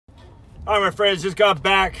All right, my friends, just got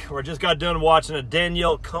back, or just got done watching a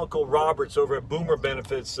Danielle Kunkel Roberts over at Boomer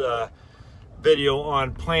Benefits video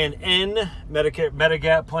on Plan N,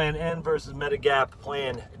 Medigap Plan N versus Medigap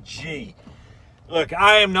Plan G. Look,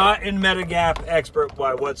 I am not in Medigap expert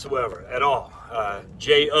whatsoever at all.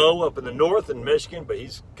 J.O. up in the north in Michigan, but he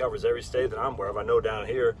covers every state that I'm aware of. I know down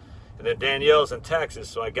here. And then Danielle's in Texas,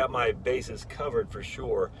 so I got my bases covered for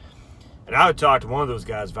sure. And I would talk to one of those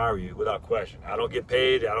guys if I were you, without question. I don't get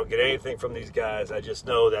paid. I don't get anything from these guys. I just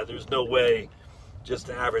know that there's no way just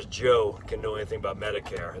the average Joe can know anything about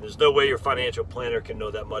Medicare. And there's no way your financial planner can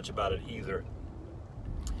know that much about it either.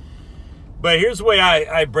 But here's the way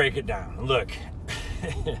I break it down. Look,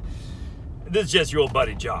 this is just your old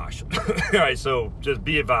buddy Josh. All right, so just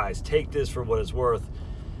be advised. Take this for what it's worth.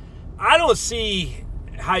 I don't see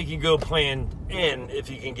how you can go Plan N if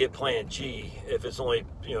you can get Plan G if it's only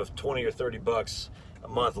 20 or 30 bucks a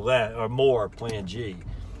month less or more Plan G.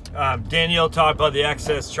 Danielle talked about the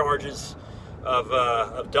excess charges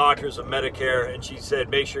of doctors of Medicare, and she said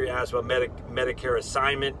make sure you ask about Medicare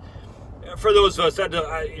assignment. For those of us that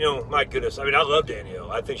my goodness, I mean, I love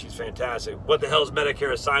Danielle. I think she's fantastic. What the hell does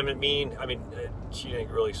Medicare assignment mean? I mean, she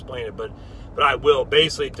didn't really explain it, but I will.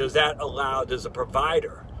 Basically, does the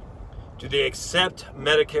provider, do they accept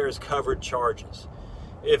Medicare's covered charges?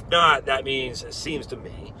 If not, that means, it seems to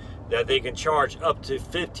me, that they can charge up to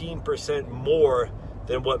 15% more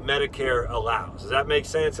than what Medicare allows. Does that make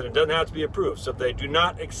sense? And it doesn't have to be approved. So if they do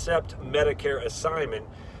not accept Medicare assignment,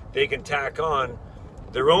 they can tack on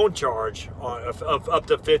their own charge of up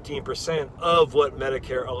to 15% of what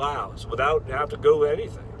Medicare allows without having to go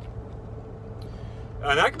anything.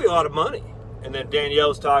 And that could be a lot of money. And then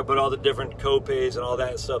Danielle's talking about all the different co-pays and all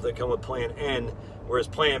that stuff that come with Plan N, whereas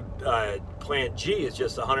Plan G is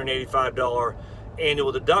just $185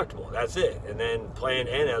 annual deductible. That's it. And then Plan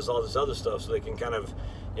N has all this other stuff, so they can kind of,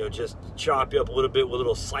 just chop you up a little bit with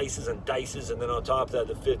little slices and dices, and then on top of that,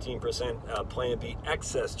 the 15% Plan B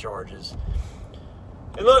excess charges.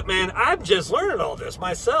 And look, man, I'm just learning all this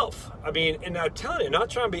myself. I mean, and I'm telling you,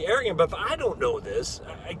 not trying to be arrogant, but if I don't know this,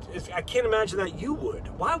 I can't imagine that you would.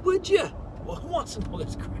 Why would you? Well, who wants to know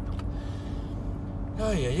this crap?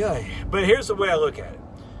 But here's the way I look at it.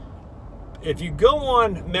 If you go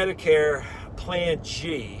on Medicare Plan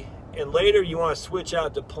G, and later you want to switch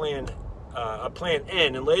out to Plan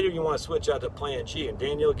N, and later you want to switch out to Plan G, and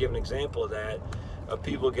Danielle gave an example of that, of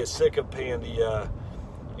people get sick of paying the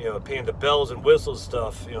paying the bells and whistles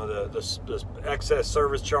stuff, the excess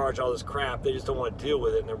service charge, all this crap. They just don't want to deal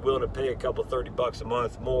with it, and they're willing to pay a couple $30 a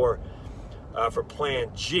month more for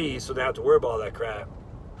Plan G, so they don't have to worry about all that crap.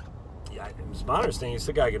 Yeah, it's my understanding you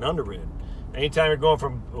still got to get underwritten. Anytime you're going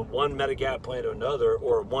from one Medigap plan to another,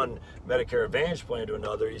 or one Medicare Advantage plan to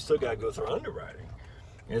another, you still got to go through underwriting.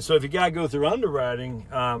 And so if you got to go through underwriting,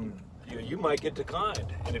 you might get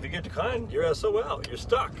declined. And if you get declined, you're SOL. You're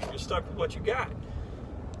stuck. You're stuck with what you got.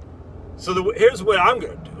 So here's what I'm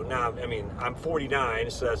going to do. Now, I mean, I'm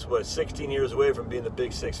 49, so that's, 16 years away from being the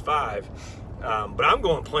big 6'5". But I'm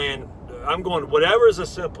going whatever is the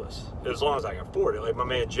simplest, as long as I can afford it. Like my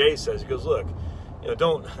man Jay says, he goes, look,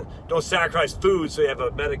 don't sacrifice food so you have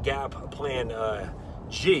a Medigap Plan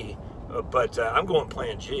G. But I'm going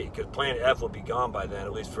Plan G, because Plan F will be gone by then,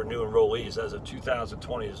 at least for new enrollees. As of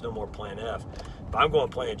 2020, there's no more Plan F. But I'm going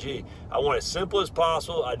Plan G. I want it as simple as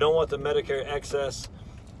possible. I don't want the Medicare excess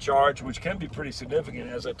charge, which can be pretty significant,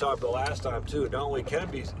 as I talked about last time too. Not only can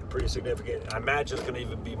it be pretty significant, I imagine it's going to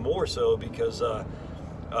even be more so because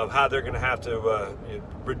of how they're going to have to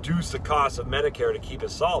reduce the cost of Medicare to keep it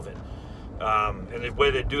solvent. And the way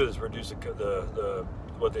they do it is reduce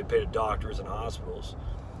what they pay to doctors and hospitals.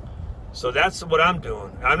 So that's what I'm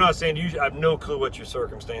doing. I'm not saying I have no clue what your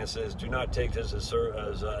circumstance is. Do not take this as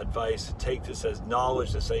advice. Take this as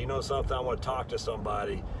knowledge to say, something, I want to talk to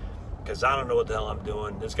somebody, because I don't know what the hell I'm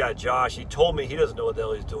doing. This guy Josh, he told me he doesn't know what the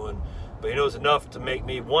hell he's doing, but he knows enough to make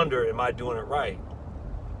me wonder, am I doing it right?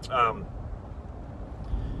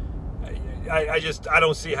 I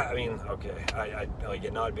don't see how, I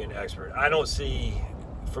get not being an expert. I don't see,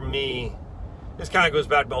 for me, this kind of goes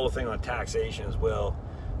back to the whole thing on taxation as well.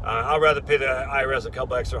 I'd rather pay the IRS a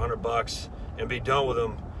couple extra $100 and be done with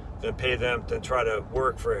them than pay them, than try to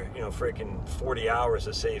work for, freaking 40 hours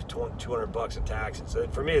to save $200 in taxes. So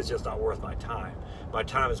for me, it's just not worth my time. My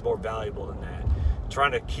time is more valuable than that.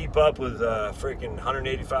 Trying to keep up with freaking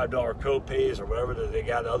 $185 co-pays or whatever they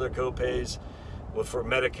got, other co-pays for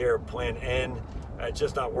Medicare Plan N, it's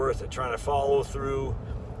just not worth it. Trying to follow through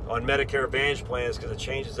on Medicare Advantage plans because it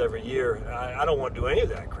changes every year. I don't want to do any of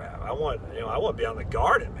that crap. I want to be out in the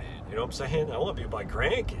garden, man. You know what I'm saying? I want to be with my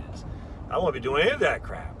grandkids. I don't want to be doing any of that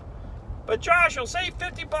crap. But Josh, you'll save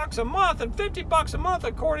 $50 a month, and $50 a month,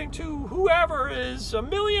 according to whoever, is $1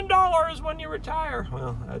 million when you retire.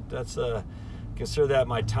 Well, that's consider that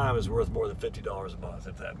my time is worth more than $50 a month,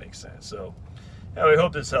 if that makes sense. So, anyway, I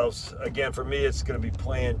hope this helps. Again, for me, it's going to be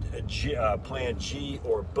plan G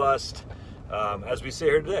or bust. As we say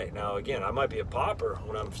here today. Now, again, I might be a pauper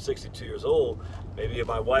when I'm 62 years old. Maybe if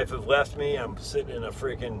my wife have left me, I'm sitting in a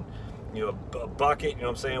freaking, a bucket, you know what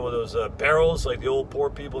I'm saying, with those barrels, like the old poor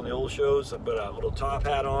people in the old shows. I put a little top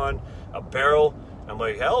hat on, a barrel. I'm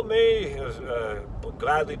like, help me.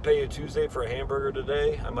 Gladly pay you Tuesday for a hamburger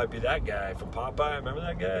today. I might be that guy from Popeye. Remember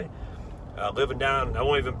that guy? Living down, I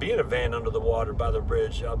won't even be in a van under the water by the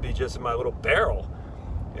bridge. I'll be just in my little barrel.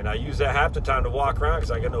 And I use that half the time to walk around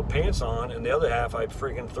because I got no pants on, and the other half I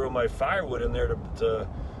freaking throw my firewood in there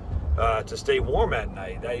to stay warm at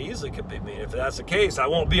night. That easily could be me. If that's the case, I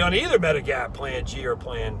won't be on either Medigap Plan G or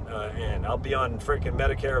Plan N. I'll be on freaking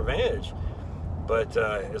Medicare Advantage. But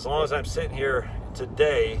as long as I'm sitting here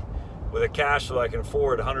today with a cash flow I can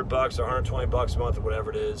afford $100 or $120 a month or whatever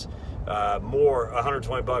it is, more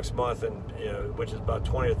 $120 a month, and which is about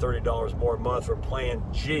 $20 to $30 more a month for Plan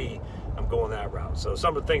G. I'm going that route. So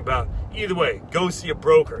something to think about. Either way, go see a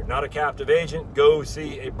broker, not a captive agent. Go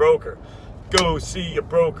see a broker. Go see a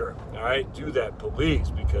broker. All right, do that,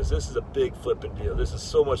 please, because this is a big flipping deal. This is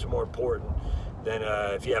so much more important than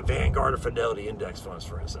if you have Vanguard or Fidelity index funds,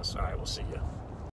 for instance. All right, we'll see you.